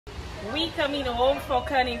We coming home for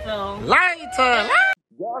Carnival. Lighter!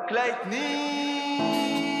 Dark lightning.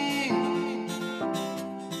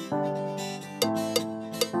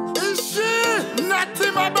 Ish! Natty,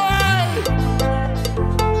 my boy!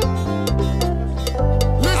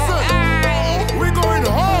 Listen, we going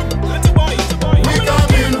home. We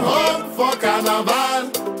coming home for Carnival.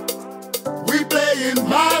 We playing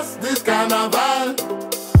mass this Carnival.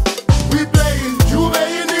 We playing Juve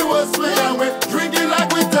in the worst way, and we drinking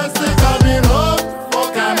like we thirsty. Coming home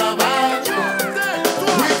for Carnival.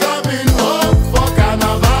 We coming home for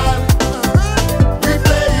Carnival. We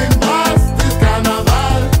playing mass this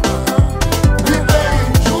Carnival. We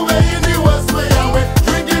playing Juve in the worst way, and we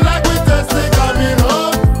drinking like we thirsty. Coming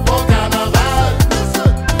home for Carnival.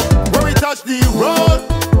 When we touch the road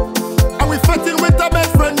and we fighting with our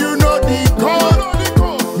best friend, you know the code.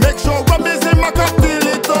 Make sure rum is in my cocktail,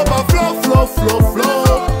 it overflow, flow, flow,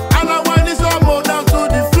 flow. And I want this some more down to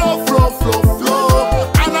the flow, flow, flow,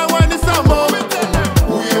 flow. And I want this some more.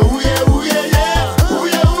 Ooh yeah, ooh yeah, ooh yeah, yeah. Ooh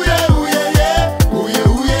yeah, ooh yeah, ooh yeah, yeah. Ooh yeah,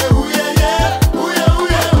 ooh yeah, ooh yeah, yeah. Ooh yeah, ooh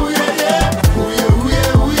yeah, ooh yeah, yeah. Ooh yeah, ooh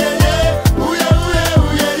yeah, ooh yeah, yeah. Ooh yeah, ooh yeah,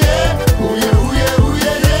 ooh yeah, yeah. Ooh yeah, ooh yeah, ooh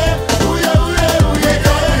yeah, yeah. Ooh yeah, ooh yeah, ooh yeah, yeah.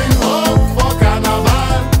 Coming home for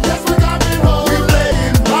Carnival. Yes, we coming home. We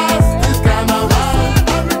playing mass this Carnival.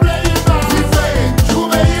 And we playing mass. We playing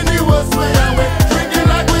Juve in the worst way, and we drinking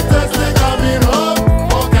like we thirsty. Coming home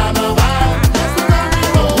for Carnival. Yes, we coming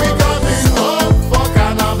home. We coming home for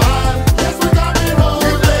Carnival. Yes, we coming home.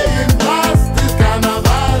 We playing mass this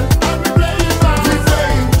Carnival. And we playing mass. We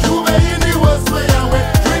playing Juve in the worst way, and we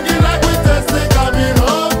drinking like we thirsty. Coming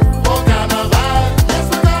home for Carnival. Yes,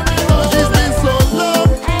 we coming home. She's been so long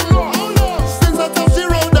since I touched the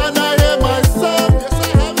road and I hear my song.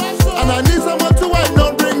 And I need someone to wind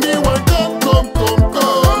down, bring me one. Come, come, come,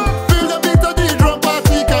 come. Feel the beat of the drum,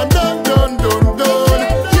 party can done, done, done, done.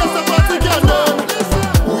 Yes, the party can done.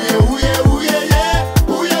 Ooh yeah, ooh yeah, ooh yeah, yeah.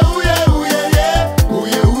 Ooh yeah, ooh yeah, ooh yeah, yeah. Ooh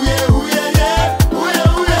yeah, ooh yeah, ooh yeah, yeah. Ooh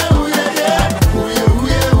yeah, ooh yeah,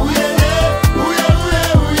 ooh yeah, yeah. Ooh yeah, ooh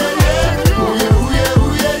yeah, ooh yeah, yeah. Ooh yeah, ooh yeah, ooh yeah, yeah. Ooh yeah, ooh yeah,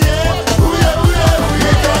 ooh yeah, yeah. Ooh yeah, ooh yeah, ooh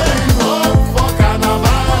yeah, yeah. Coming home for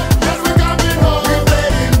Carnival. Yes, we coming home. We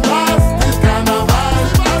playing mass this Carnival.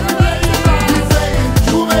 And we playing mass. We playing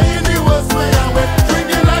Juve in the worst way, and we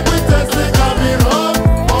drinking like we thirsty. Coming home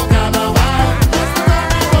for Carnival. Yes, we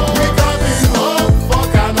coming home. We coming home for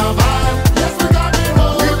Carnival. Yes, we coming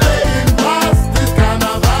home. We playing mass this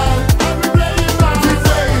Carnival. And we playing mass. We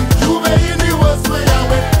playing Juve in the worst way, and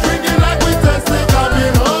we drinking like we thirsty.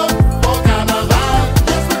 Coming home for Carnival.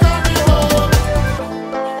 Yes, we coming home.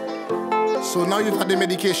 So now you've had the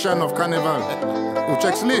medication of Carnival.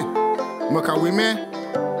 Uchexley, Maka wime,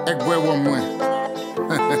 ekwe womwe.